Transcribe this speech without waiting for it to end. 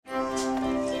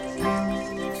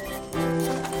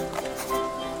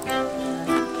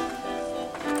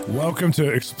Welcome to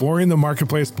Exploring the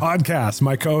Marketplace podcast.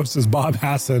 My co-host is Bob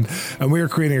Hasson, and we are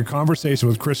creating a conversation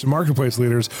with Christian marketplace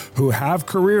leaders who have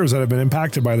careers that have been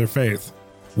impacted by their faith.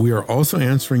 We are also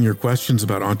answering your questions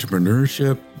about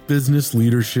entrepreneurship, business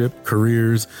leadership,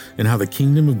 careers, and how the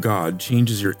kingdom of God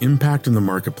changes your impact in the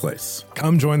marketplace.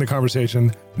 Come join the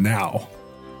conversation now.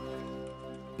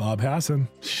 Bob Hasson.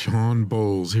 Shawn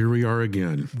Bolz, here we are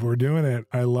again. We're doing it.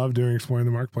 I love doing Exploring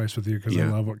the Marketplace with you because I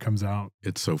love what comes out.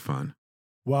 It's so fun.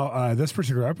 Well, this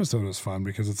particular episode is fun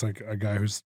because it's like a guy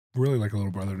who's really like a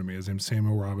little brother to me. His name's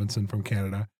Samuel Robinson from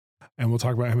Canada, and we'll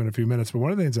talk about him in a few minutes. But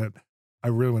one of the things that I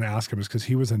really want to ask him is because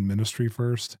he was in ministry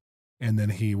first, and then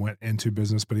he went into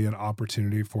business, but he had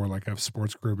opportunity for like a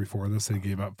sports career before this that he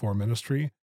gave up for ministry.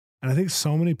 And I think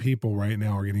so many people right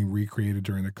now are getting recreated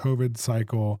during the COVID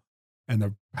cycle and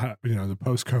the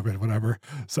post-COVID, whatever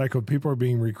cycle. People are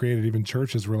being recreated. Even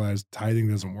churches realize tithing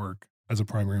doesn't work as a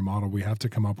primary model. We have to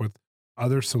come up with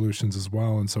other solutions as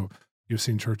well. And so you've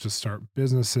seen churches start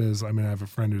businesses. I mean, I have a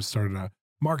friend who started a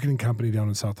marketing company down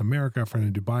in South America, a friend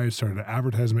in Dubai who started an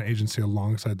advertisement agency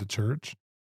alongside the church.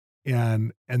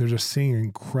 And they're just seeing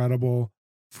incredible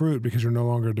fruit because you're no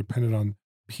longer dependent on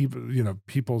people,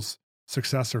 people's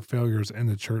success or failures in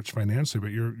the church financially,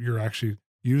 but you're actually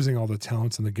using all the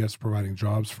talents and the gifts, providing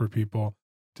jobs for people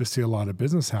to see a lot of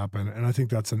business happen. And I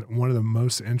think that's one of the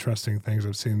most interesting things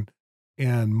I've seen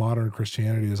in modern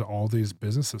Christianity is all these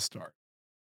businesses start.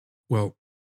 Well,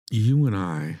 you and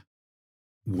I,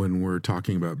 when we're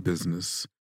talking about business,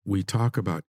 we talk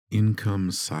about income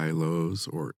silos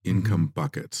or income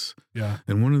buckets. Yeah.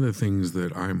 And one of the things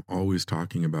that I'm always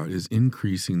talking about is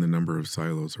increasing the number of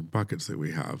silos or buckets that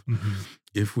we have. Mm-hmm.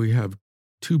 If we have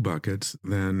 2 buckets,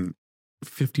 then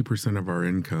 50% of our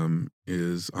income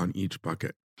is on each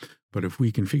bucket. But if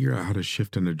we can figure out how to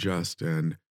shift and adjust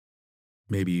and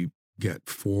maybe get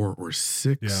 4 or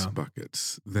 6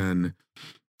 buckets, then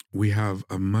we have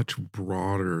a much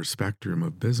broader spectrum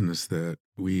of business that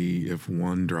if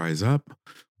one dries up,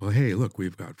 well, hey, look,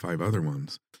 we've got 5 other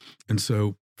ones. And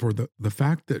so for the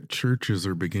fact that churches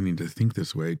are beginning to think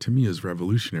this way, to me is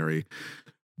revolutionary,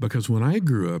 because when I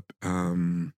grew up,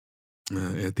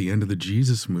 at the end of the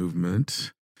Jesus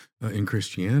movement in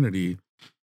Christianity,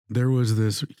 there was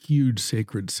this huge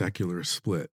sacred secular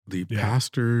split. The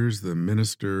pastors, the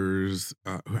ministers,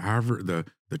 however,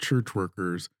 the church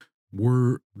workers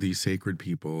were the sacred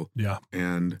people. Yeah.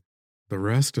 And the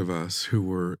rest of us who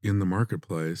were in the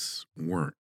marketplace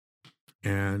weren't.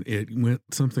 And it went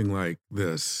something like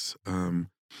this.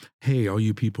 Hey, all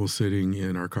you people sitting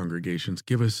in our congregations,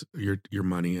 give us your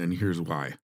money, and here's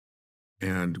why.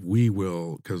 And we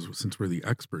will, because since we're the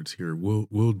experts here,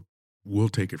 we'll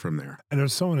take it from there. And it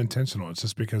was so unintentional. It's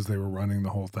just because they were running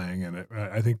the whole thing. And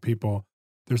I think people,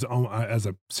 as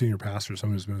a senior pastor,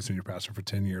 someone who's been a senior pastor for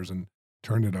 10 years and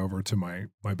turned it over to my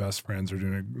best friends are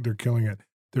doing it, they're killing it.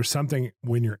 There's something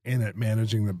when you're in it,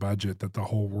 managing the budget, that the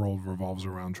whole world revolves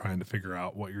around trying to figure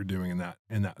out what you're doing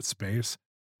in that space.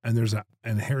 And there's an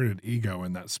inherited ego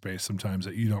in that space sometimes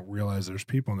that you don't realize. There's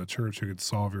people in the church who could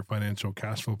solve your financial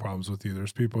cash flow problems with you.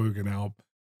 There's people who can help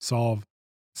solve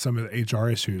some of the HR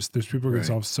issues. There's people who can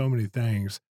solve so many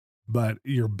things, but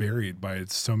you're buried by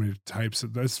so many types.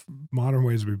 That's modern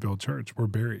ways we build church. We're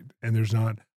buried. And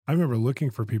I remember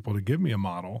looking for people to give me a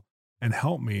model and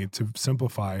help me to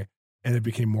simplify, and it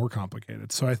became more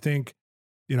complicated. So I think,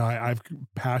 I've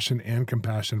passion and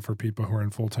compassion for people who are in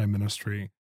full-time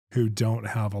ministry who don't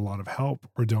have a lot of help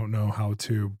or don't know how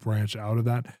to branch out of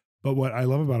that. But what I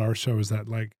love about our show is that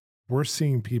we're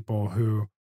seeing people who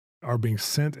are being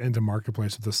sent into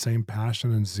marketplace with the same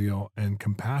passion and zeal and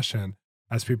compassion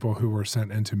as people who were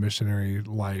sent into missionary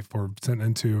life or sent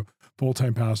into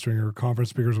full-time pastoring or conference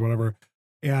speakers, whatever.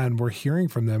 And we're hearing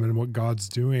from them and what God's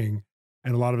doing.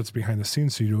 And a lot of it's behind the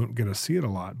scenes, so you don't get to see it a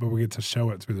lot, but we get to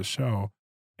show it through the show.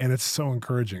 And it's so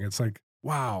encouraging. It's like,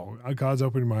 wow, God's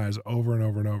opening my eyes over and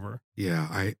over and over. Yeah,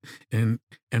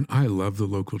 I love the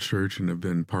local church and have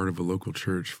been part of a local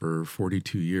church for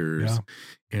 42 years.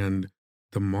 Yeah. And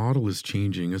the model is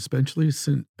changing, especially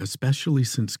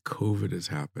since COVID has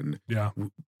happened. Yeah.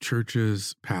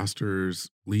 Churches,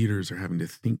 pastors, leaders are having to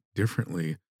think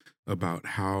differently about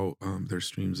how their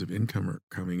streams of income are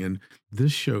coming. And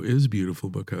this show is beautiful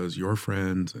because your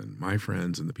friends and my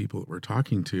friends and the people that we're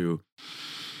talking to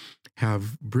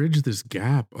have bridged this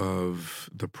gap of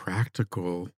the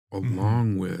practical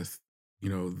along with,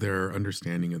 their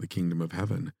understanding of the kingdom of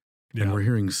heaven. Yeah. And we're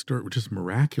hearing just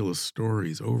miraculous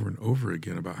stories over and over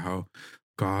again about how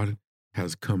God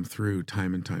has come through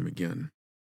time and time again.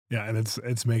 Yeah, and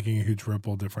it's making a huge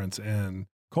ripple difference in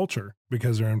culture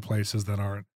because they're in places that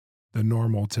aren't the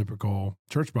normal, typical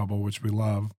church bubble, which we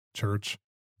love church,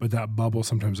 but that bubble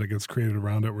sometimes that gets created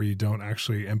around it where you don't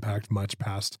actually impact much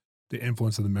past the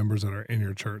influence of the members that are in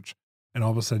your church. And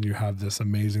all of a sudden you have this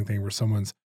amazing thing where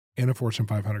someone's in a Fortune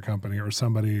 500 company, or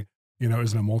somebody,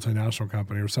 is in a multinational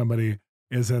company, or somebody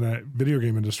is in a video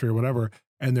game industry or whatever,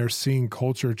 and they're seeing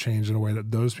culture change in a way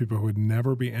that those people who would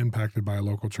never be impacted by a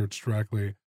local church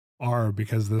directly are,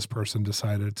 because this person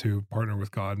decided to partner with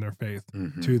God in their faith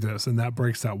to this. And that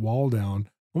breaks that wall down,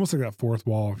 almost like that fourth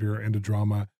wall if you're into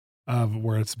drama, of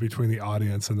where it's between the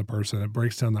audience and the person. It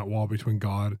breaks down that wall between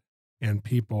God and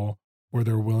people, where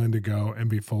they're willing to go and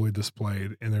be fully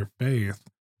displayed in their faith,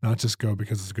 not just go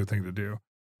because it's a good thing to do.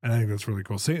 And I think that's really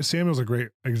cool. Samuel's a great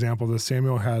example of this.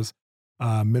 Samuel has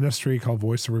a ministry called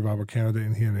Voice of Revival Canada,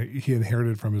 and he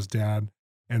inherited from his dad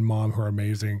and mom, who are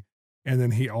amazing. And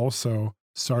then he also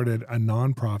started a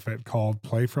nonprofit called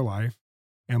Play for Life,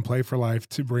 and Play for Life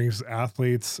brings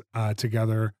athletes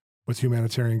together with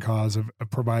humanitarian cause of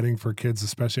providing for kids,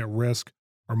 especially at risk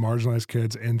or marginalized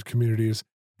kids in communities.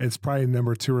 It's probably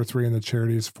number 2 or 3 in the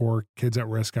charities for kids at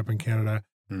risk up in Canada.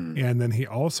 And then he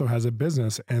also has a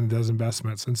business and does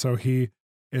investments. And so he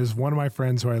is one of my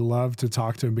friends who I love to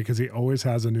talk to him, because he always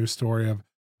has a new story of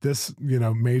this,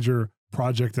 major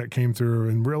project that came through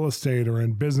in real estate or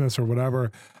in business or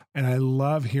whatever. And I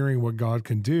love hearing what God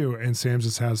can do. And Sam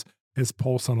just has his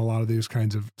pulse on a lot of these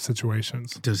kinds of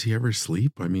situations. Does he ever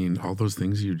sleep? I mean, all those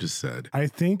things you just said. I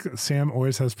think Sam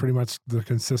always has pretty much the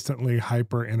consistently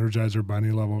hyper Energizer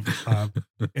Bunny level of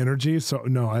energy. So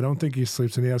no, I don't think he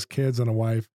sleeps, and he has kids and a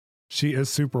wife. She is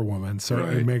Superwoman. So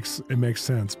Right. it makes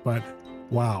sense. But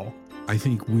wow. I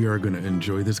think we are going to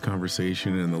enjoy this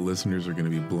conversation, and the listeners are going to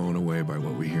be blown away by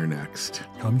what we hear next.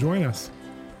 Come join us.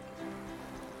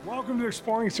 Welcome to the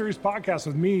Exploring Series podcast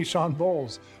with me, Shawn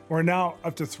Bolz. We're now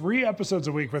up to 3 episodes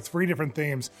a week with 3 different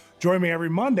themes. Join me every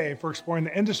Monday for Exploring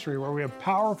the Industry, where we have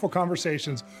powerful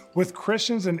conversations with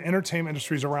Christians in entertainment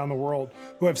industries around the world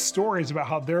who have stories about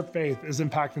how their faith is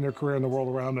impacting their career and the world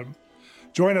around them.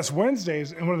 Join us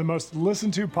Wednesdays in one of the most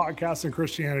listened to podcasts in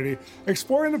Christianity,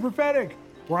 Exploring the Prophetic,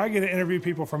 where I get to interview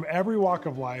people from every walk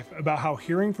of life about how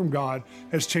hearing from God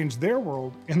has changed their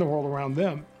world and the world around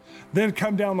them. Then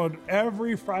come download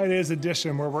every Friday's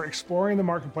edition, where we're exploring the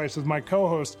marketplace with my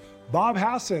co-host, Bob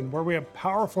Hasson, where we have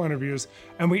powerful interviews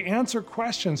and we answer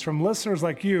questions from listeners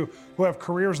like you who have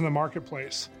careers in the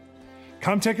marketplace.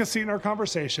 Come take a seat in our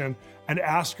conversation and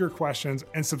ask your questions,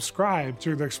 and subscribe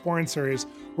to the Exploring series,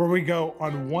 where we go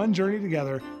on one journey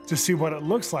together to see what it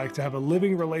looks like to have a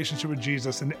living relationship with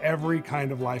Jesus in every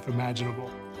kind of life imaginable.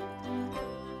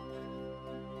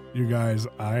 You guys,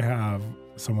 I have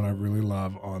someone I really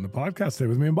love on the podcast today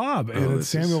with me and Bob, and it's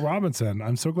Samuel Robinson.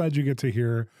 I'm so glad you get to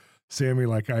hear Sammy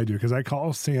like I do, because I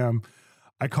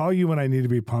call you when I need to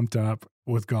be pumped up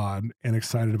with God and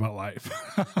excited about life.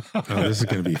 Oh, this is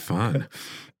going to be fun.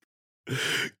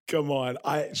 Come on.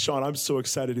 Shawn, I'm so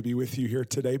excited to be with you here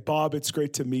today. Bob, it's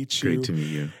great to meet you. Great to meet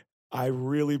you. I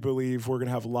really believe we're going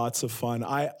to have lots of fun.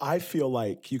 I feel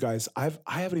like, you guys, I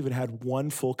haven't even had one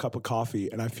full cup of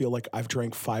coffee, and I feel like I've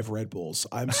drank 5 Red Bulls.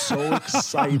 I'm so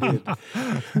excited to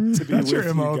be That's with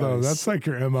your MO, you guys. though. That's like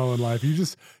your MO in life.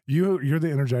 You're the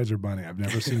Energizer Bunny. I've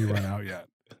never seen you run out yet.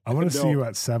 I want to see you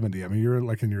at 70. I mean, you're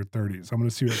like in your 30s. I'm going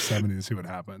to see you at 70 and see what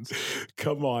happens.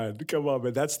 Come on,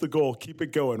 man. That's the goal. Keep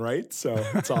it going, right? So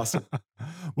it's awesome.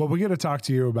 Well, we get to talk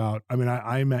to you about,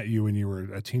 I met you when you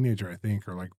were a teenager, I think,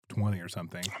 or like 20 or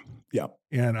something. Yeah.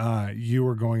 And you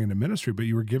were going into ministry, but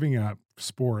you were giving up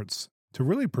sports to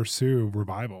really pursue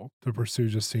revival, to pursue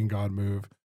just seeing God move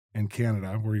in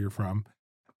Canada, where you're from.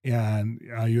 And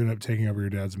you ended up taking over your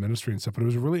dad's ministry and stuff. But it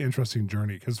was a really interesting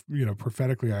journey, because,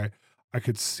 prophetically, I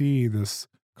could see this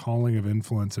calling of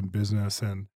influence in business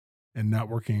and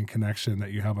networking and connection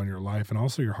that you have on your life, and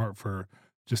also your heart for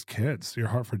just kids, your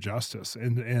heart for justice.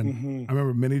 And I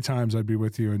remember many times I'd be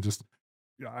with you, and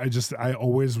I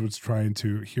always was trying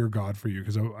to hear God for you,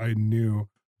 because I knew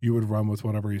you would run with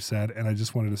whatever he said, and I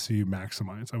just wanted to see you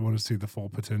maximize. I wanted to see the full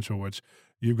potential, which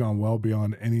you've gone well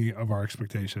beyond any of our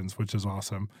expectations, which is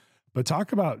awesome. But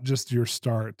talk about just your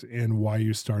start and why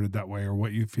you started that way, or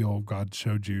what you feel God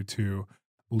showed you to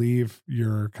leave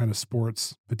your kind of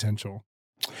sports potential.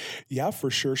 Yeah, for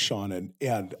sure, Shawn.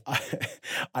 And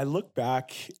I look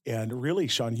back, and really,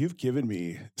 Shawn, you've given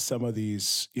me some of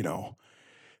these,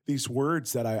 these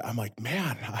words that I'm like,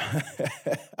 man,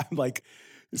 I'm like,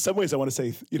 in some ways I want to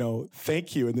say,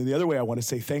 thank you. And then the other way I want to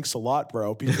say, thanks a lot,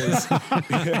 bro, because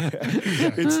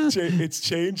it's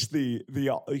changed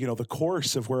the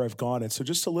course of where I've gone. And so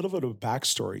just a little bit of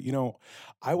backstory,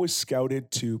 I was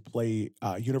scouted to play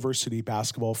university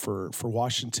basketball for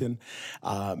Washington,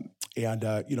 and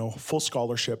full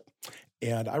scholarship.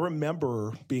 And I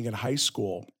remember being in high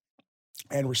school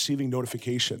and receiving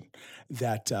notification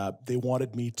that they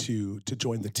wanted me to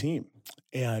join the team.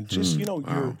 And just,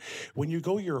 Wow. when you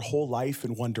go your whole life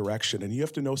in one direction, and you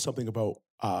have to know something about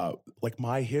like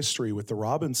my history with the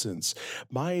Robinsons.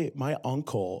 My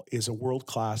uncle is a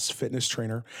world-class fitness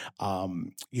trainer.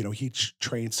 He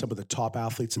trained some of the top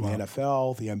athletes in the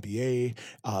NFL, the NBA,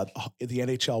 the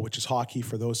NHL, which is hockey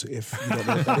for those if you don't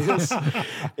know what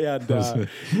that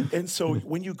is. And so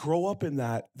when you grow up in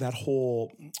that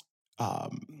whole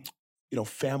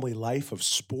family life of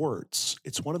sports,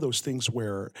 it's one of those things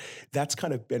where that's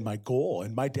kind of been my goal.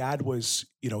 And my dad was,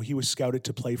 he was scouted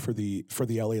to play for the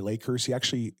LA Lakers. He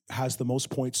actually has the most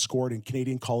points scored in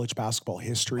Canadian college basketball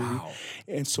history. Wow.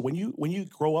 And so when you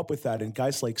grow up with that, and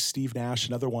guys like Steve Nash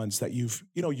and other ones that you've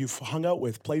hung out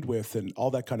with, played with, and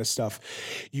all that kind of stuff,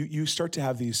 you start to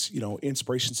have these,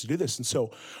 inspirations to do this. And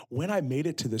so when I made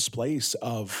it to this place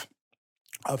of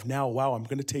now, wow, I'm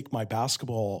going to take my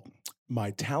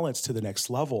talents to the next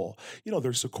level.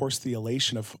 There's of course the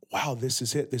elation of, wow, this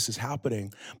is it, this is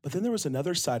happening. But then there was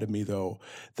another side of me though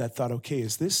that thought, okay,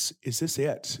 is this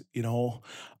it? And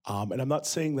I'm not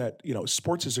saying that,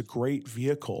 sports is a great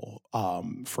vehicle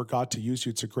for God to use you.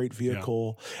 It's a great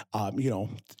vehicle,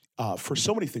 for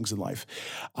so many things in life.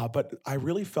 But I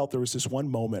really felt there was this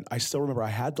one moment. I still remember I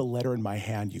had the letter in my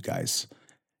hand, you guys.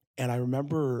 And I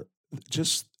remember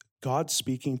just God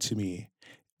speaking to me.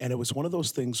 And it was one of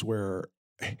those things where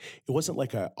it wasn't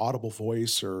like an audible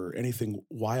voice or anything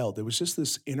wild. It was just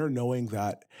this inner knowing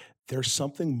that there's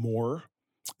something more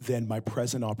than my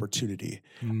present opportunity.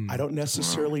 I don't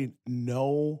necessarily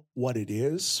know what it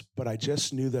is, but I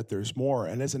just knew that there's more.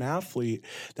 And as an athlete,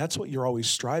 that's what you're always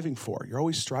striving for. You're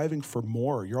always striving for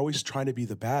more. You're always trying to be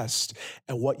the best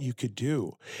at what you could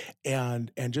do.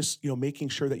 And just, making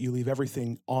sure that you leave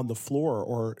everything on the floor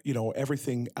or,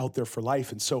 everything out there for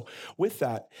life. And so with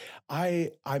that,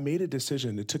 I made a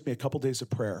decision. It took me a couple days of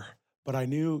prayer, but I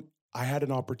knew I had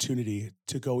an opportunity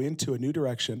to go into a new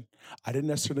direction. I didn't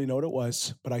necessarily know what it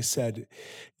was, but I said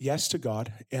yes to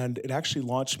God, and it actually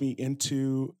launched me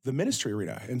into the ministry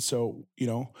arena. And so,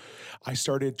 I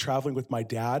started traveling with my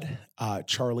dad,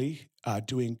 Charlie,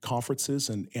 doing conferences.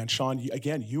 And Shawn,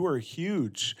 again, you were a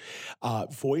huge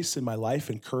voice in my life,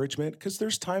 encouragement, because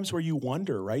there's times where you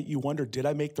wonder, right? You wonder, did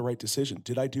I make the right decision?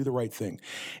 Did I do the right thing?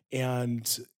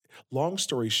 And long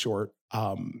story short,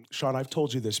 Shawn, I've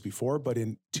told you this before, but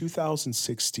in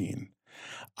 2016,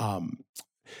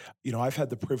 I've had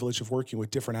the privilege of working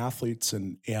with different athletes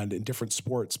and in different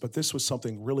sports, but this was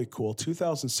something really cool.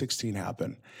 2016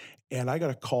 happened, and I got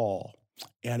a call,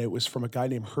 and it was from a guy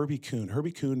named Herbie Kuhn.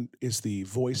 Herbie Kuhn is the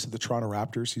voice of the Toronto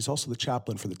Raptors. He's also the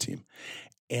chaplain for the team.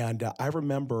 And I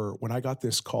remember when I got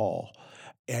this call,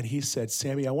 and he said,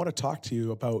 "Sammy, I want to talk to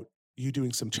you about you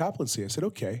doing some chaplaincy." I said,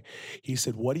 okay. He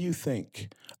said, "What do you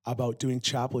think about doing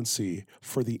chaplaincy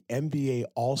for the NBA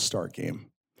All-Star game?"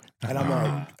 And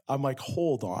I'm like,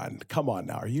 hold on, come on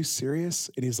now. Are you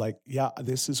serious? And he's like, yeah,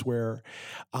 this is where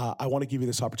I want to give you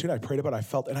this opportunity. I prayed about it. I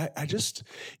felt, and I just,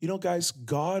 guys,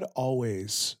 God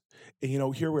always,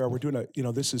 and here we are, we're doing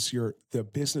this is the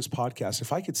business podcast.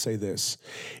 If I could say this,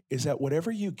 is that whatever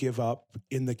you give up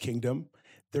in the kingdom,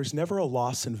 there's never a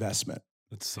loss investment.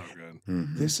 That's so good.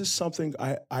 Mm-hmm. This is something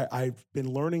I've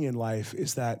been learning in life,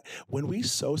 is that when we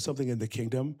sow something in the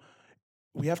kingdom,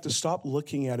 we have to stop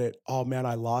looking at it, oh man,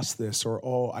 I lost this, or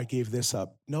oh, I gave this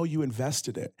up. No, you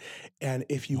invested it. And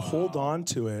if you hold on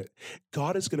to it,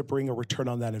 God is going to bring a return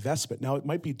on that investment. Now, it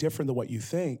might be different than what you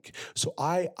think. So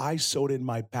I sowed in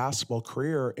my basketball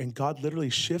career, and God literally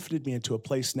shifted me into a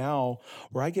place now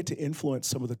where I get to influence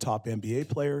some of the top NBA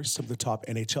players, some of the top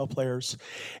NHL players.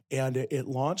 And it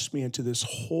launched me into this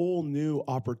whole new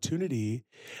opportunity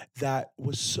that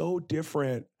was so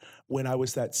different when I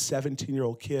was that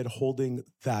 17-year-old kid holding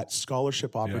that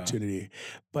scholarship opportunity.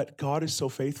 But God is so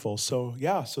faithful. So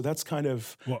so that's kind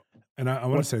of... Well, and I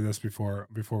want to say this before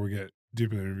we get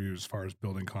deep into the interview as far as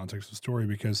building context of the story,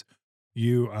 because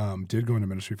you did go into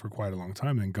ministry for quite a long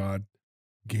time, and God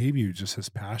gave you just his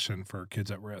passion for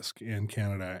kids at risk in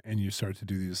Canada, and you started to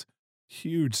do these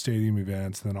huge stadium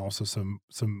events, and then also some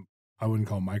I wouldn't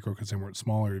call them micro because they weren't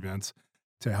smaller events,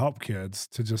 to help kids,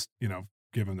 to just,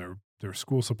 give them their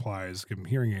school supplies, give them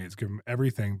hearing aids, give them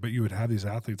everything. But you would have these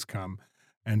athletes come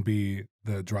and be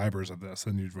the drivers of this,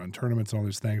 and you'd run tournaments and all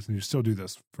these things, and you still do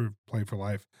this for Play for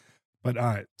Life. But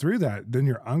through that, then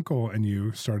your uncle and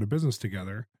you started a business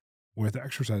together with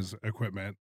exercise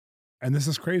equipment. And this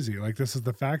is crazy. Like, this is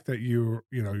the fact that you're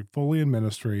fully in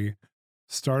ministry,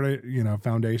 started,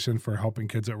 foundation for helping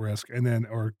kids at risk, and then,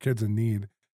 or kids in need.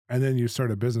 And then you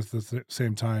start a business at the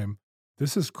same time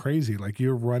this is crazy. Like,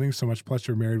 you're running so much, plus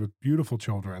you're married with beautiful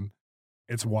children.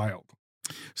 It's wild.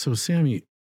 So, Sammy,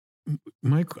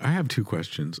 Mike, I have two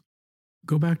questions.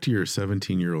 Go back to your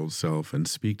 17-year-old self and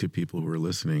speak to people who are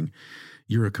listening.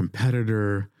 You're a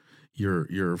competitor.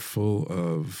 You're full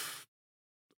of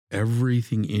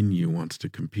everything in you wants to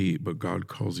compete, but God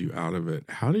calls you out of it.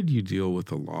 How did you deal with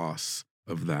the loss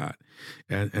of that?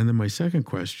 And then my second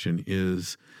question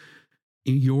is,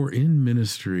 you're in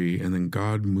ministry and then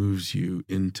God moves you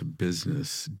into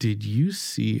business. Did you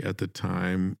see at the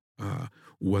time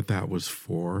what that was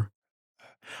for?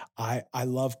 I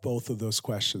love both of those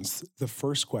questions. The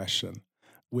first question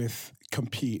with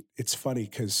compete, it's funny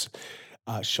because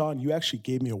Shawn, you actually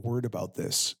gave me a word about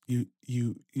this. You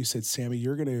said, Sammy,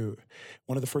 you're going to,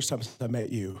 one of the first times I met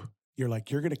you, you're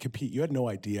like, you're going to compete. You had no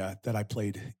idea that I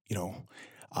played,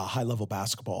 high level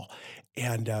basketball.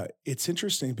 And it's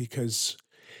interesting because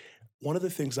one of the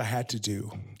things I had to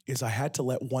do is I had to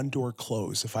let one door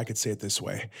close, if I could say it this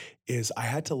way, is I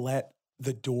had to let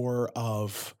the door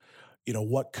of,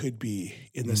 what could be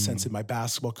in the sense in my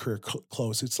basketball career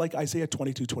close. It's like Isaiah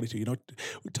 22:22,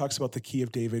 it talks about the key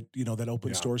of David, that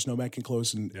opens doors no man can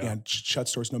close and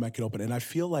shuts doors no man can open. And I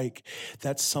feel like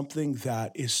that's something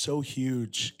that is so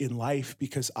huge in life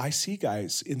because I see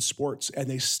guys in sports and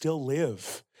they still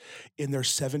live in their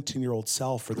 17-year-old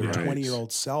self or their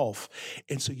 20-year-old self.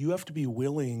 And so you have to be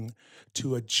willing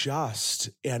to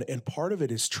adjust. And part of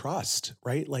it is trust,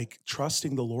 right? Like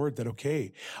trusting the Lord that,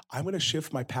 okay, I'm going to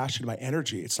shift my passion, my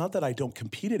energy. It's not that I don't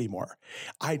compete anymore.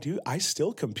 I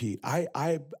still compete.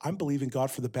 I'm believing God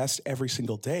for the best every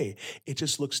single day. It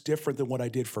just looks different than what I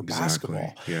did for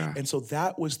basketball. Yeah. And so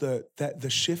that was the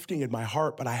shifting in my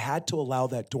heart, but I had to allow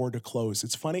that door to close.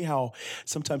 It's funny how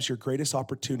sometimes your greatest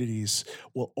opportunities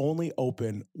will only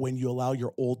open when you allow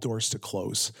your old doors to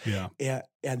close. Yeah.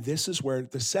 And this is where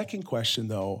the second question,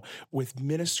 though, with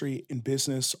ministry and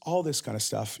business, all this kind of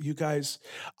stuff, you guys,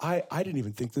 I didn't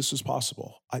even think this was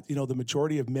possible. The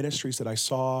majority of ministries that I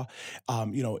saw,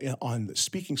 on the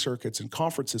speaking circuits and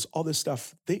conferences, all this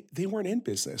stuff, they weren't in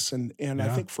business. And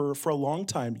I think for a long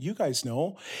time, you guys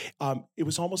know, it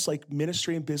was almost like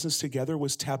ministry and business together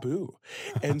was taboo.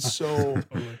 And so,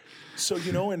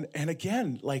 and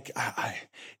again, like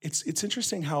it's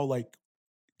interesting how like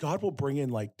God will bring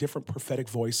in like different prophetic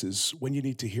voices when you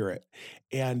need to hear it.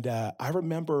 And I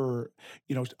remember,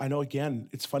 I know again,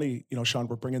 it's funny, Shawn,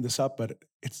 we're bringing this up, but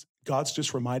God's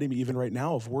just reminding me even right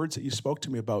now of words that you spoke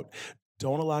to me about.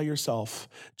 Don't allow yourself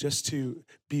just to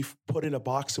be put in a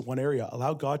box in one area.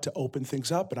 Allow God to open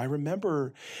things up. And I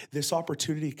remember this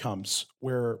opportunity comes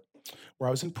where I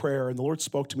was in prayer and the Lord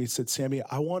spoke to me and said, Sammy,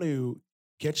 I want to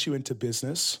get you into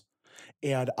business.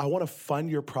 And I want to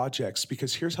fund your projects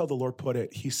because here's how the Lord put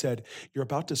it. He said, you're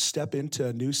about to step into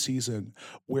a new season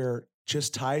where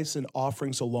just tithes and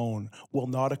offerings alone will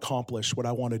not accomplish what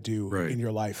I want to do in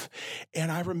your life.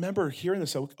 And I remember hearing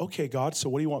this, okay, God, so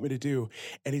what do you want me to do?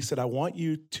 And he said, I want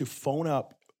you to phone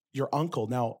up your uncle.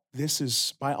 Now,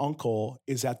 my uncle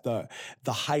is at the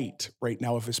height right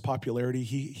now of his popularity.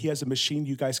 He has a machine.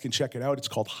 You guys can check it out. It's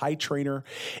called High Trainer.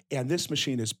 And this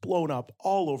machine is blown up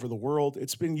all over the world.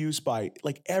 It's been used by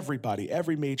like everybody,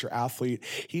 every major athlete.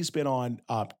 He's been on,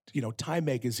 Time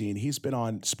Magazine. He's been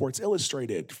on Sports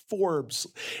Illustrated, Forbes.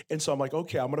 And so I'm like,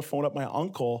 okay, I'm going to phone up my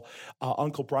uncle,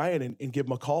 Uncle Brian, and give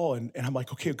him a call. And I'm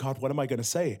like, okay, God, what am I going to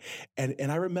say?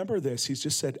 And I remember this. He's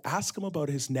just said, ask him about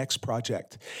his next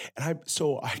project. And I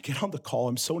get on the call.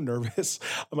 I'm so nervous.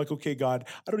 I'm like, okay, God,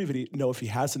 I don't even know if he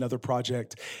has another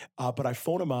project. But I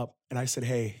phone him up and I said,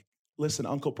 hey, listen,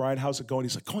 Uncle Brian, how's it going?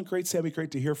 He's like, going great, Sammy. Great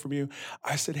to hear from you.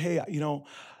 I said, hey,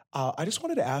 I just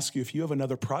wanted to ask you if you have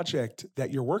another project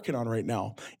that you're working on right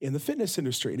now in the fitness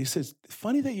industry. And he says,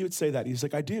 funny that you would say that. He's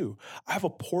like, I do. I have a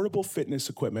portable fitness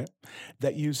equipment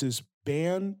that uses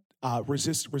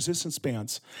resistance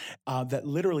bands that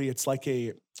literally it's like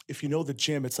if you know the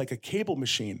gym, it's like a cable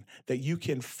machine that you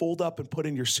can fold up and put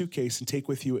in your suitcase and take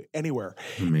with you anywhere.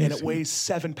 Amazing. And it weighs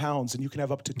 7 pounds and you can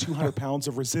have up to 200 pounds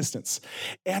of resistance.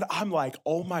 And I'm like,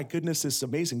 oh my goodness, this is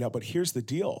amazing. Now, but here's the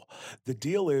deal. The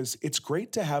deal is it's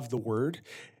great to have the word,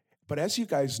 but as you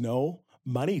guys know,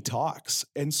 money talks.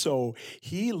 And so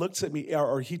he looks at me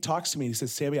or he talks to me and he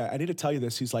says, Sammy, I need to tell you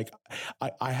this. He's like,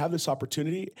 I have this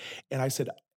opportunity. And I said,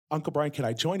 Uncle Brian, can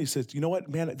I join? He says, you know what,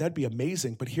 man, that'd be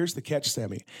amazing. But here's the catch,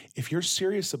 Sammy. If you're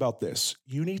serious about this,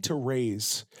 you need to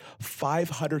raise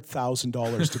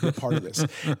 $500,000 to be a part of this.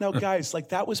 Now, guys, like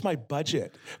that was my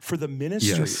budget for the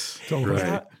ministry. Yes,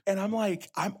 right. And I'm like,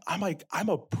 I'm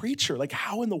a preacher. Like,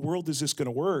 how in the world is this going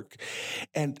to work?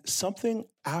 And something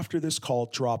after this call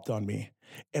dropped on me,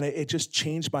 and it just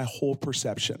changed my whole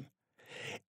perception.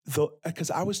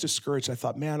 because I was discouraged. I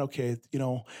thought, man, okay,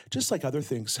 just like other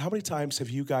things, how many times have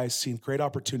you guys seen great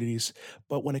opportunities,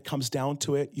 but when it comes down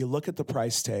to it, you look at the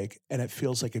price tag and it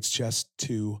feels like it's just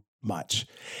too much.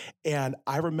 And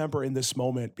I remember in this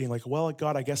moment being like, well,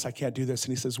 God, I guess I can't do this.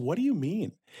 And he says, what do you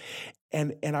mean?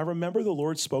 And I remember the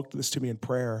Lord spoke this to me in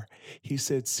prayer. He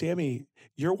said, Sammy,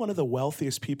 you're one of the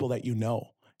wealthiest people that you know.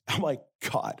 I'm like,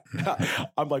 God,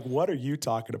 I'm like, what are you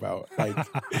talking about? Like,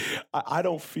 I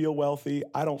don't feel wealthy.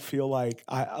 I don't feel like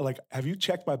have you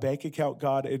checked my bank account,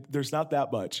 God? There's not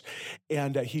that much.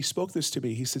 And he spoke this to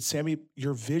me. He said, Sammy,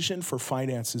 your vision for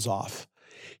finance is off.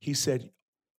 He said,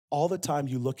 all the time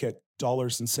you look at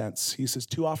dollars and cents. He says,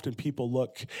 too often people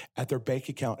look at their bank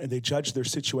account and they judge their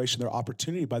situation, their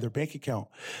opportunity by their bank account.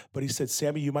 But he said,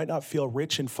 Sammy, you might not feel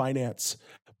rich in finance,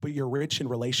 but you're rich in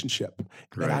relationship.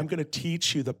 Right. And I'm going to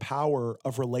teach you the power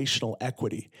of relational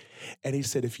equity. And he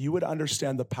said, if you would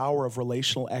understand the power of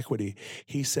relational equity,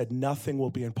 he said, nothing will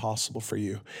be impossible for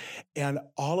you. And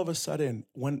all of a sudden,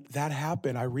 when that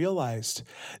happened, I realized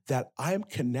that I'm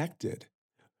connected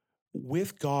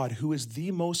with God, who is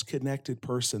the most connected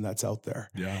person that's out there.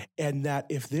 Yeah. And that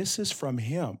if this is from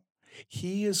him,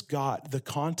 he has got the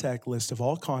contact list of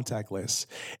all contact lists.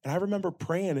 And I remember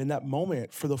praying in that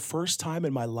moment for the first time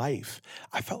in my life.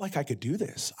 I felt like I could do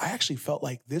this. I actually felt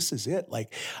like this is it.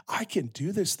 Like I can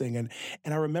do this thing. And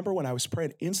I remember when I was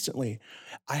praying instantly,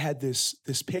 I had this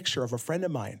picture of a friend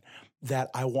of mine that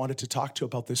I wanted to talk to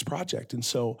about this project. And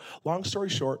so long story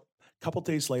short, a couple of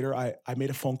days later, I made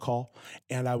a phone call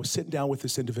and I was sitting down with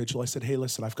this individual. I said, hey,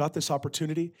 listen, I've got this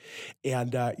opportunity.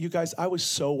 And you guys, I was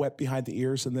so wet behind the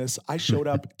ears in this. I showed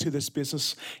up to this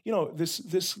business,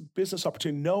 this business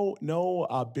opportunity,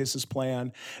 no business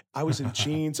plan. I was in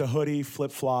jeans, a hoodie,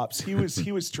 flip-flops. He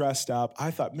was dressed up.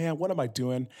 I thought, man, what am I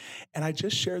doing? And I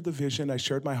just shared the vision. I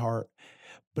shared my heart.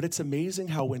 But it's amazing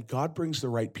how when God brings the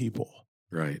right people,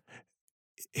 right.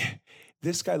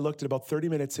 This guy looked at about 30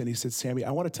 minutes in. He said, Sammy, I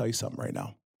want to tell you something right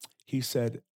now. He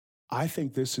said, I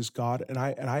think this is God. And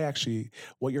I actually,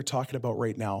 what you're talking about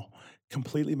right now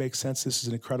completely makes sense. This is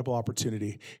an incredible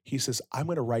opportunity. He says, I'm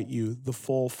going to write you the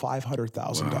full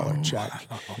 $500,000 check.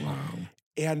 Wow.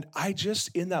 And I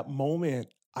just, in that moment,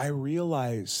 I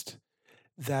realized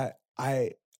that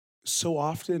so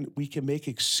often we can make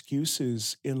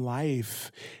excuses in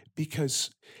life because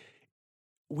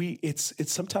it's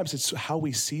sometimes it's how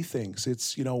we see things.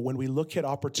 It's, when we look at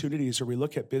opportunities or we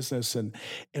look at business and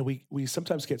we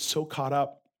sometimes get so caught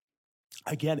up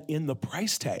again in the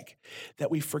price tag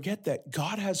that we forget that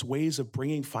God has ways of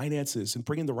bringing finances and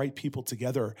bringing the right people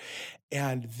together.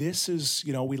 And this is,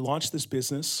 we launched this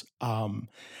business. Long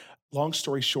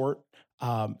story short,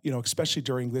 especially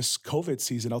during this COVID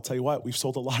season, I'll tell you what, we've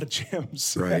sold a lot of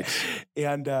gyms. Right.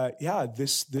 And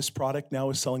this product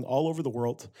now is selling all over the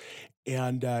world.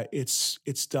 And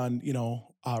it's done,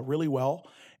 really well.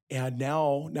 And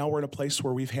now we're in a place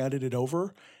where we've handed it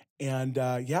over. And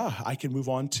I can move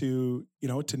on to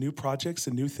new projects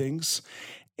and new things.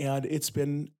 And it's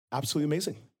been absolutely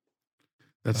amazing.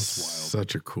 That's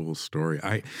such a cool story.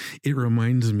 It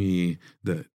reminds me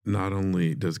that not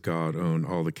only does God own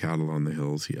all the cattle on the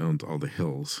hills, he owns all the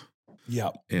hills. Yeah.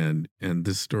 And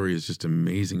this story is just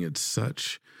amazing. It's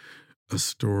such a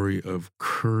story of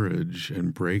courage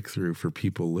and breakthrough for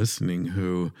people listening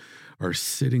who are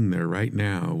sitting there right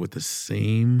now with the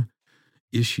same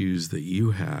issues that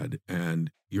you had. And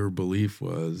your belief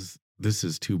was, this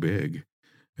is too big.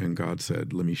 And God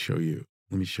said, let me show you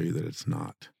that it's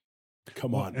not.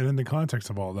 Come on. And in the context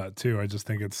of all that too, I just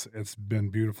think it's been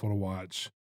beautiful to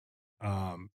watch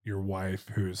your wife,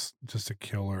 who's just a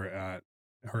killer at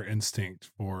her instinct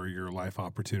for your life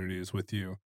opportunities with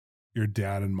you. Your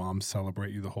dad and mom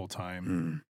celebrate you the whole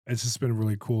time. It's just been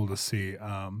really cool to see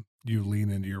you lean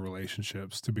into your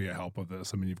relationships to be a help of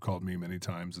this. I mean, you've called me many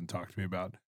times and talked to me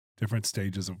about different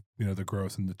stages of, the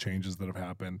growth and the changes that have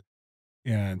happened.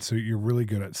 And so you're really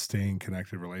good at staying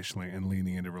connected relationally and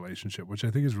leaning into relationship, which I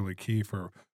think is really key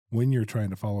for when you're trying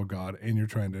to follow God and you're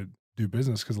trying to do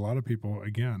business. Because a lot of people,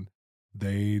 again,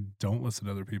 they don't listen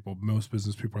to other people. Most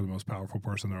business people are the most powerful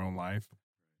person in their own life,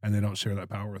 and they don't share that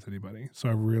power with anybody. So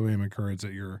I really am encouraged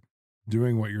that you're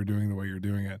doing what you're doing the way you're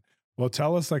doing it. Well,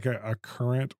 tell us like a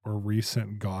current or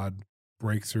recent God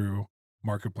breakthrough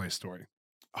marketplace story.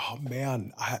 Oh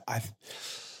man,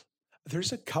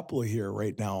 there's a couple here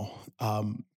right now.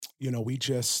 We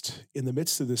just, in the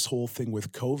midst of this whole thing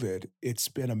with COVID, it's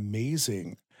been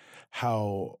amazing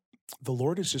how the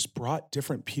Lord has just brought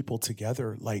different people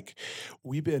together. Like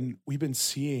we've been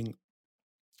seeing,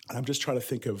 and I'm just trying to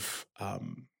think of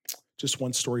just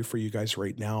one story for you guys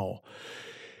right now,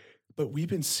 but we've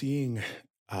been seeing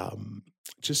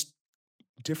just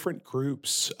different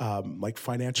groups, like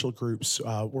financial groups.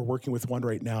 We're working with one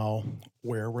right now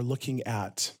where we're looking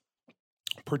at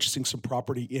purchasing some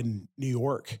property in New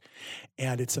York.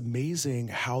 And it's amazing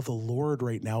how the Lord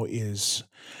right now is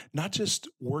not just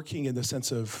working in the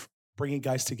sense of bringing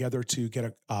guys together to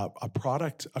get a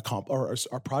project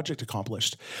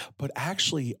accomplished, but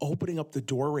actually opening up the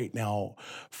door right now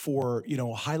for,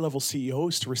 high-level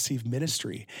CEOs to receive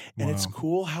ministry. And It's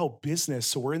cool how business,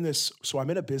 so I'm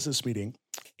in a business meeting,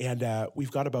 and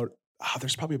we've got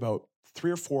there's probably about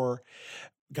 3 or 4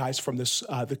 guys from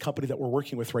the company that we're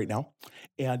working with right now.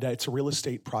 And it's a real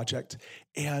estate project.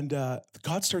 And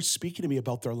God starts speaking to me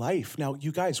about their life. Now,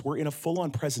 you guys, we're in a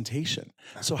full-on presentation.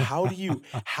 So how do you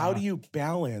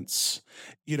balance,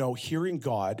 hearing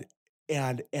God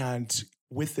and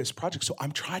with this project? So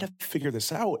I'm trying to figure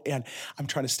this out, and I'm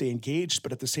trying to stay engaged,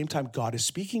 but at the same time, God is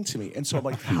speaking to me. And so I'm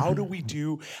like, how do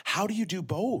you do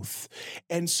both?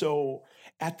 And so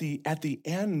at the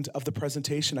end of the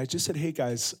presentation, I just said, hey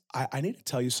guys, I need to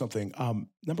tell you something.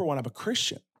 Number one, I'm a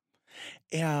Christian,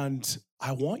 and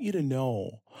I want you to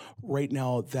know right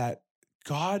now that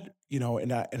God,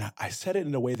 and I said it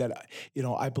in a way that,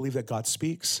 I believe that God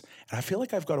speaks. And I feel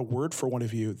like I've got a word for one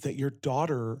of you, that your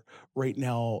daughter right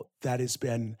now that has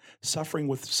been suffering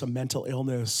with some mental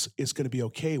illness is going to be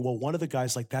okay. Well, one of the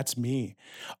guys, that's me.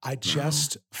 I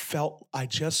just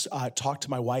talked to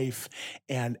my wife,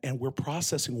 and we're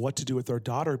processing what to do with our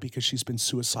daughter because she's been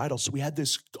suicidal. So we had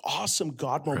this awesome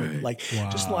God moment,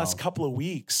 just in the last couple of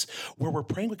weeks, where we're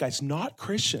praying with guys, not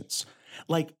Christians.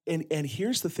 And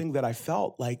here's the thing that I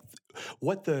felt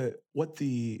what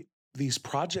these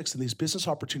projects and these business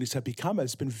opportunities have become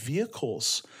has been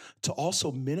vehicles to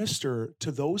also minister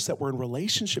to those that we're in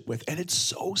relationship with. And it's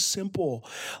so simple.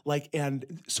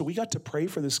 And so we got to pray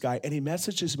for this guy, and he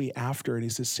messages me after, and he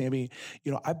says, Sammy,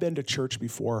 I've been to church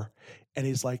before. And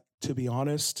he's like, to be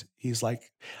honest, he's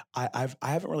like, I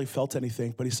haven't really felt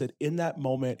anything. But he said, in that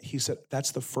moment, he said,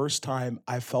 that's the first time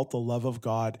I felt the love of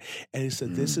God. And he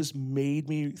said, this has made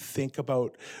me think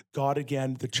about God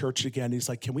again, the church again. He's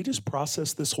like, can we just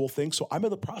process this whole thing? So I'm in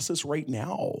the process right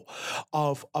now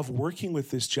of working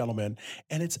with this gentleman.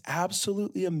 And it's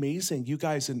absolutely amazing, you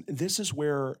guys. And this is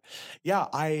where,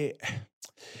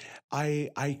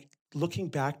 I looking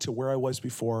back to where I was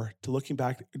before, looking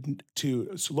back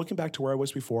to where I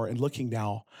was before and looking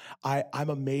now, I'm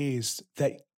amazed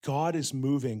that God is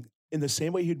moving in the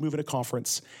same way he'd move in a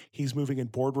conference. He's moving in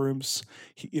boardrooms.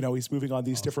 He's moving on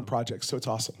these different projects. So it's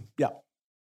awesome. Yeah.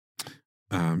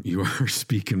 You are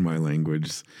speaking my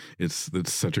language. It's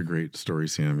such a great story,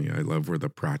 Sammy. I love where the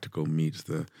practical meets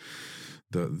the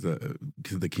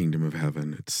kingdom of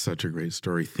heaven. It's such a great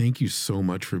story. Thank you so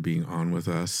much for being on with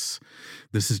us.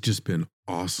 This has just been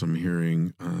awesome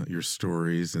hearing your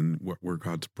stories and where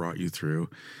God's brought you through.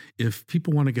 If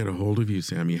people want to get a hold of you,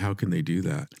 Sammy, how can they do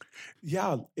that?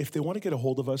 Yeah, if they want to get a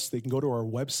hold of us, they can go to our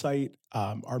website.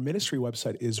 Our ministry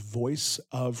website is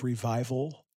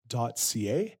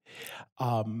voiceofrevival.ca.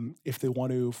 If they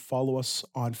want to follow us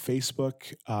on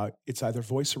Facebook, it's either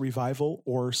Voice of Revival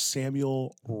or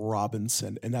Samuel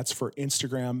Robinson, and that's for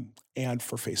Instagram and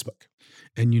for Facebook.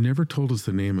 And you never told us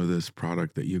the name of this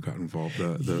product that you got involved,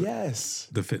 Yes.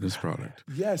 The fitness product.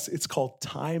 Yes, it's called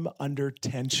Time Under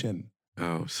Tension.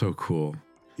 Oh, so cool.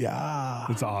 Yeah.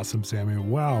 That's awesome, Sammy.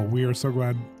 Wow, we are so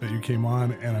glad that you came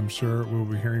on, and I'm sure we'll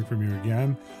be hearing from you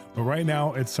again. But right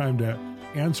now, it's time to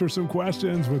answer some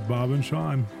questions with Bob and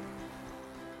Shawn.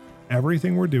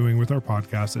 Everything we're doing with our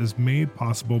podcast is made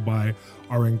possible by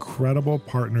our incredible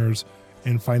partners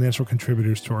and financial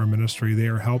contributors to our ministry. They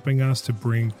are helping us to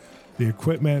bring the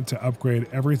equipment, to upgrade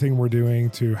everything we're doing,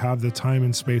 to have the time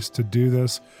and space to do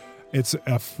this. It's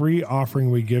a free offering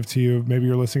we give to you. Maybe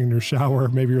you're listening in your shower,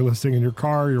 maybe you're listening in your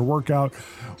car, your workout.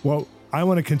 Well, I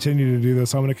want to continue to do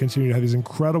this. I want to continue to have these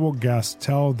incredible guests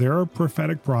tell their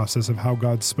prophetic process of how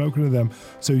God's spoken to them,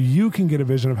 so you can get a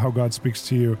vision of how God speaks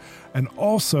to you, and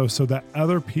also so that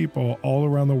other people all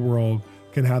around the world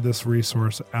can have this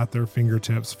resource at their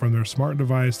fingertips from their smart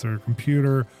device, their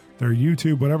computer, their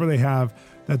YouTube, whatever they have,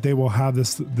 that they will have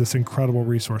this incredible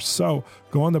resource. So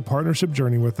go on the partnership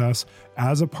journey with us.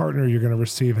 As a partner, you're going to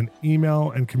receive an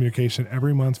email and communication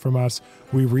every month from us.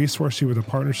 We resource you with a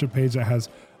partnership page that has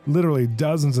literally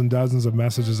dozens and dozens of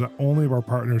messages that only of our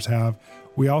partners have.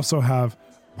 We also have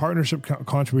partnership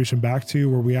contribution back to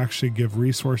you, where we actually give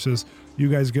resources. You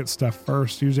guys get stuff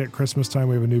first. Usually at Christmas time,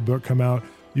 we have a new book come out.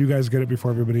 You guys get it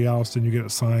before everybody else, and you get it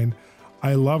signed.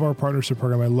 I love our partnership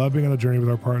program. I love being on a journey with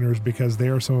our partners because they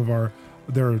are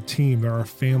they're a team, they're our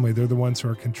family. They're the ones who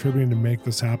are contributing to make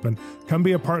this happen. Come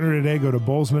be a partner today. Go to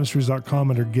bolzministries.com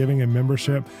under giving and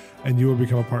membership, and you will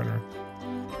become a partner.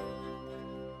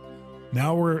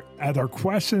 Now we're at our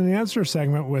question and answer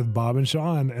segment with Bob and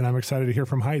Shawn, and I'm excited to hear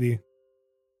from Heidi.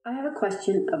 I have a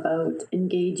question about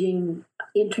engaging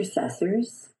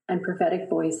intercessors and prophetic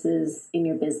voices in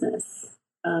your business.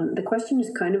 The question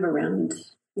is kind of around,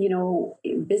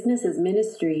 business is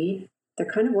ministry. They're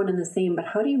kind of one and the same, but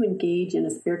how do you engage in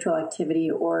a spiritual activity,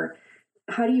 or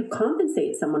how do you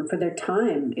compensate someone for their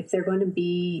time if they're going to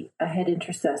be a head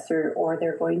intercessor, or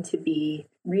they're going to be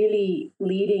really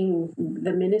leading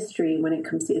the ministry when it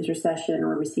comes to intercession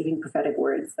or receiving prophetic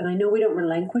words? And I know we don't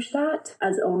relinquish that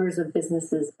as owners of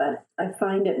businesses, but I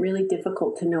find it really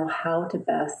difficult to know how to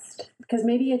best, because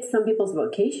maybe it's some people's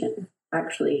vocation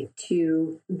actually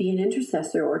to be an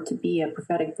intercessor or to be a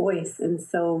prophetic voice. And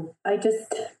so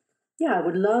I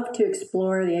would love to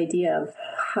explore the idea of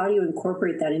how do you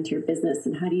incorporate that into your business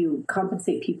and how do you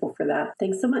compensate people for that?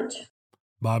 Thanks so much.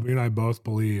 Bob, you and I both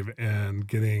believe in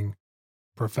getting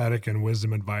prophetic and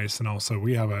wisdom advice. And also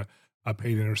we have a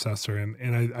paid intercessor.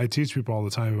 And I teach people all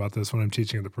the time about this when I'm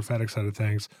teaching the prophetic side of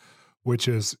things, which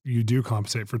is you do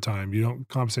compensate for time. You don't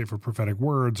compensate for prophetic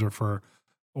words or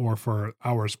for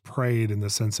hours prayed, in the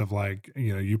sense of like,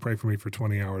 you pray for me for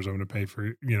 20 hours, I'm going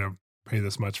to pay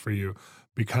this much for you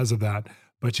because of that.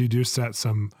 But you do set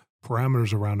some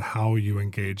parameters around how you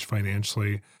engage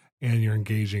financially, and you're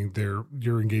engaging their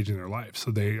life.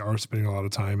 So they are spending a lot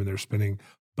of time, and they're spending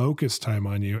focused time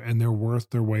on you, and they're worth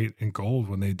their weight in gold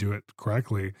when they do it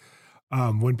correctly.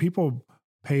 When people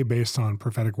pay based on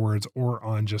prophetic words or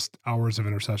on just hours of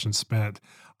intercession spent,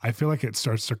 I feel like it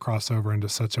starts to cross over into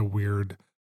such a weird,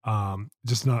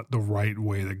 just not the right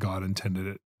way that God intended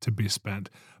it to be spent.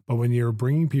 But when you're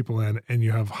bringing people in and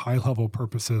you have high level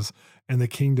purposes in the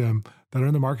kingdom that are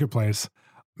in the marketplace,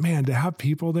 man, to have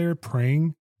people there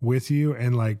praying with you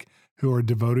and like who are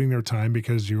devoting their time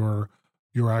because you're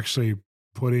actually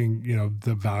putting,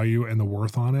 the value and the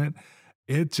worth on it,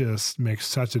 it just makes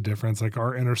such a difference. Like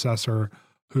our intercessor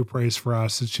who prays for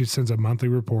us, she sends a monthly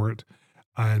report,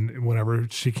 and whenever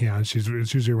she can, it's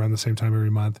usually around the same time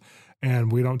every month.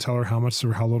 And we don't tell her how much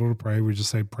or how little to pray. We just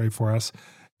say, pray for us.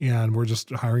 And we're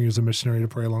just hiring you as a missionary to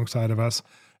pray alongside of us.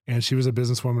 And she was a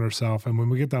businesswoman herself. And when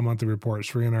we get that monthly report,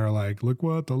 Sri and I are like, look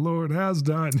what the Lord has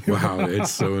done. Wow.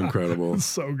 It's so incredible. It's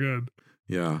so good.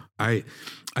 Yeah. I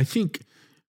think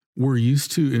we're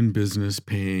used to in business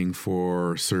paying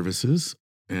for services.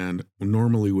 And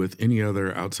normally with any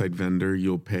other outside vendor,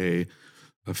 you'll pay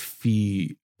a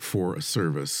fee for a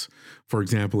service. For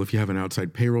example, if you have an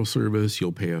outside payroll service,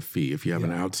 you'll pay a fee. If you have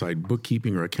an outside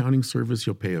bookkeeping or accounting service,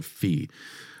 you'll pay a fee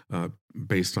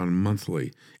based on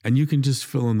monthly. And you can just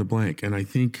fill in the blank. And I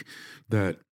think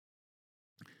that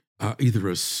either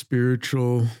a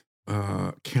spiritual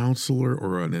counselor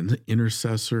or an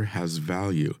intercessor has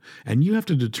value. And you have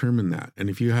to determine that. And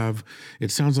if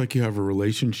it sounds like you have a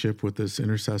relationship with this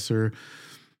intercessor,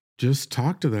 just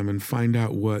talk to them and find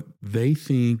out what they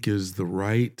think is the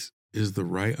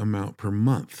right amount per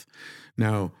month.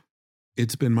 Now,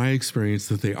 it's been my experience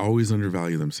that they always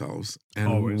undervalue themselves.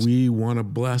 And we want to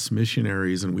bless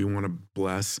missionaries, and we want to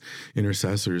bless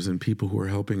intercessors and people who are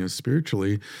helping us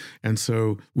spiritually. And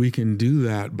so we can do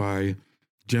that by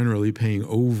generally paying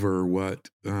over what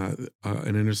an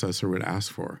intercessor would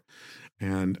ask for.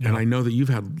 And I know that you've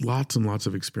had lots and lots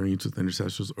of experience with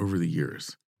intercessors over the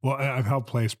years. Well, I've helped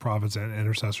place prophets and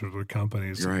intercessors with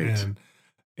companies. Right. And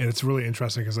it's really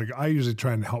interesting because like I usually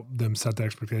try and help them set the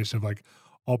expectation of like,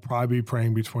 I'll probably be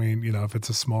praying between, if it's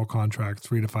a small contract,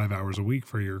 3 to 5 hours a week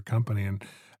for your company. And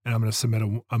I'm going to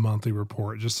submit a monthly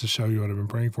report just to show you what I've been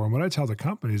praying for. And what I tell the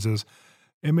companies is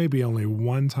it may be only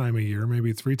one time a year,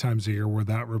 maybe 3 times a year where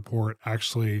that report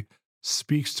actually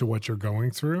speaks to what you're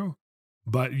going through.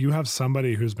 But you have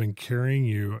somebody who's been carrying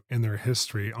you in their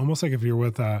history, almost like if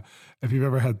you've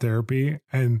ever had therapy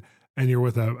and you're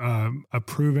with a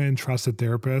proven, trusted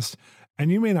therapist,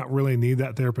 and you may not really need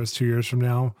that therapist 2 years from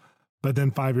now, but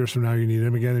then 5 years from now, you need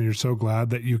him again. And you're so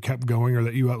glad that you kept going, or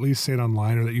that you at least stayed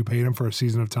online, or that you paid him for a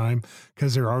season of time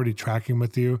because they're already tracking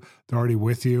with you. They're already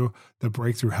with you. The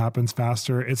breakthrough happens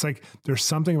faster. It's like, there's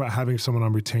something about having someone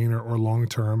on retainer or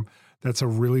long-term that's a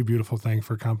really beautiful thing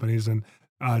for companies. And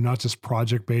not just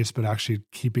project-based, but actually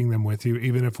keeping them with you,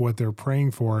 even if what they're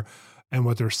praying for and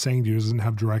what they're saying to you doesn't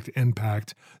have direct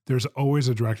impact. There's always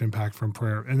a direct impact from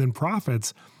prayer. And then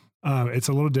prophets, it's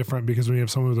a little different because when you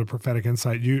have someone with a prophetic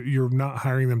insight, you're not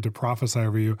hiring them to prophesy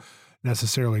over you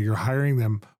necessarily. You're hiring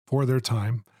them for their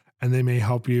time, and they may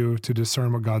help you to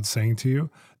discern what God's saying to you.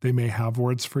 They may have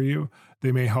words for you.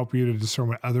 They may help you to discern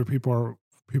what other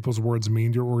people's words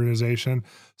mean to your organization.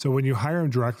 So when you hire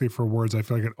them directly for words, I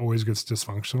feel like it always gets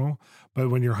dysfunctional. But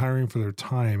when you're hiring for their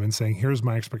time and saying, here's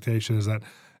my expectation is that,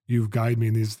 you guide me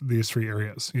in these three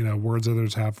areas, words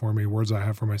others have for me, words I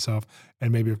have for myself,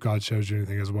 and maybe if God shows you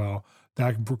anything as well,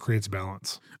 that creates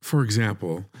balance. For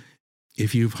example,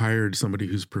 if you've hired somebody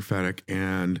who's prophetic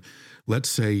and let's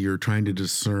say you're trying to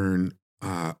discern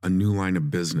a new line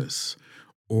of business,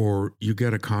 or you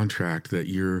get a contract that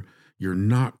you're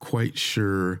not quite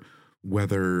sure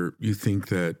whether you think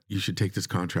that you should take this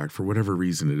contract for whatever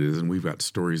reason it is, and we've got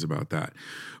stories about that.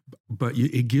 But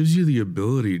it gives you the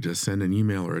ability to send an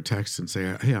email or a text and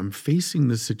say, hey, I'm facing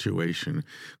this situation.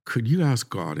 Could you ask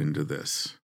God into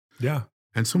this? Yeah.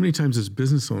 And so many times as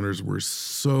business owners, we're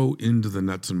so into the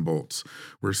nuts and bolts.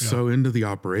 We're so into the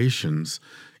operations,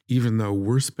 even though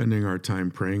we're spending our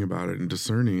time praying about it and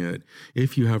discerning it.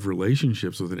 If you have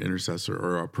relationships with an intercessor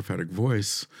or a prophetic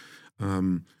voice,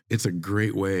 it's a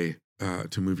great way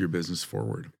to move your business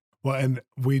forward. Well, and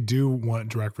we do want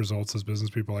direct results as business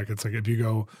people. Like it's like if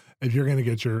you're going to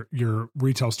get your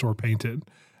retail store painted,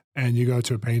 and you go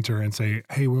to a painter and say,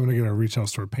 hey, we want to get our retail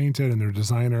store painted, and their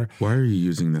designer. Why are you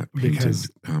using that?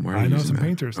 Because I know some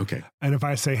painters. Okay. And if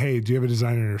I say, hey, do you have a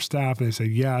designer in your staff? And they say,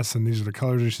 yes, and these are the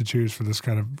colors you should choose for this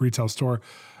kind of retail store.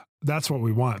 That's what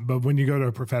we want. But when you go to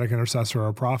a prophetic intercessor or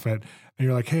a prophet and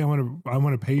you're like, hey, I want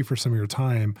to pay you for some of your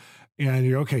time. And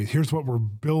you're okay, here's what we're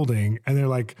building. And they're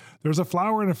like, there's a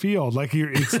flower in a field. Like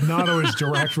it's not always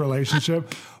direct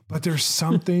relationship, but there's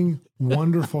something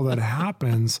wonderful that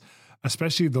happens,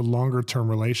 especially the longer term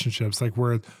relationships, like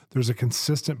where there's a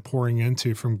consistent pouring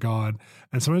into from God.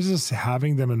 And sometimes just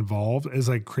having them involved is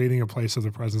like creating a place of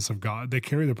the presence of God. They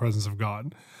carry the presence of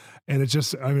God. And it's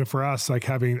just, for us, like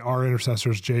having our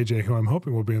intercessors, JJ, who I'm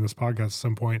hoping will be in this podcast at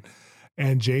some point.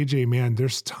 And JJ, man,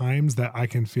 there's times that I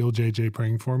can feel JJ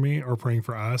praying for me or praying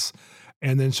for us.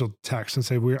 And then she'll text and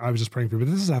say, I was just praying for you.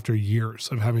 But this is after years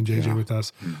of having JJ with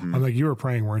us. Mm-hmm. I'm like, you were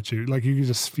praying, weren't you? Like you can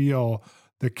just feel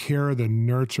the care, the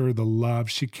nurture, the love.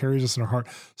 She carries us in her heart.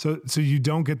 So you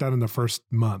don't get that in the first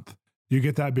month. You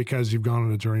get that because you've gone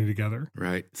on a journey together.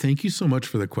 Right. Thank you so much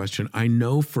for the question. I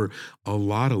know for a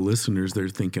lot of listeners, they're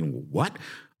thinking, what?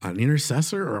 An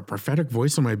intercessor or a prophetic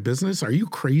voice in my business? Are you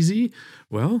crazy?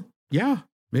 Well, yeah,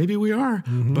 maybe we are.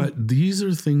 Mm-hmm. But these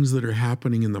are things that are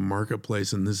happening in the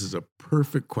marketplace, and this is a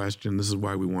perfect question. This is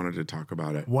why we wanted to talk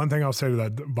about it. One thing I'll say to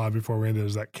that, Bob, before we end it,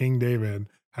 is that King David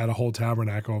had a whole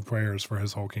tabernacle of prayers for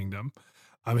his whole kingdom.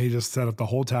 He just set up the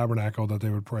whole tabernacle that they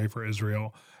would pray for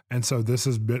Israel. And so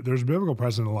there's biblical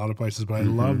precedent in a lot of places, but I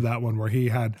love that one where he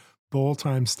had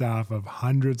full-time staff of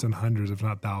hundreds and hundreds, if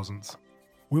not thousands.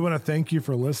 We want to thank you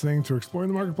for listening to Exploring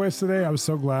the Marketplace today. I was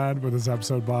so glad with this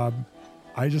episode, Bob.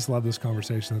 I just love this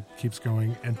conversation that keeps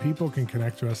going, and people can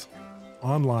connect to us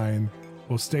online.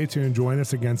 Well, stay tuned, join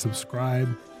us again,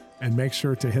 subscribe, and make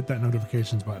sure to hit that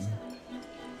notifications button.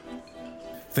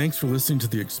 Thanks for listening to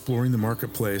the Exploring the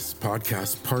Marketplace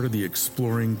podcast, part of the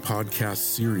Exploring podcast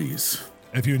series.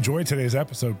 If you enjoyed today's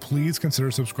episode, please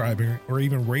consider subscribing or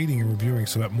even rating and reviewing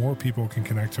so that more people can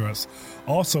connect to us.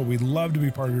 Also, we'd love to be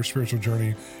part of your spiritual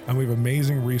journey, and we have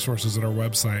amazing resources at our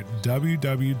website,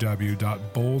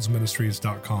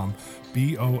 www.bolzministries.com,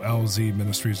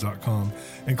 BOLZ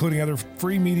including other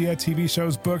free media, TV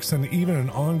shows, books, and even an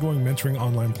ongoing mentoring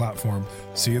online platform.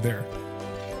 See you there.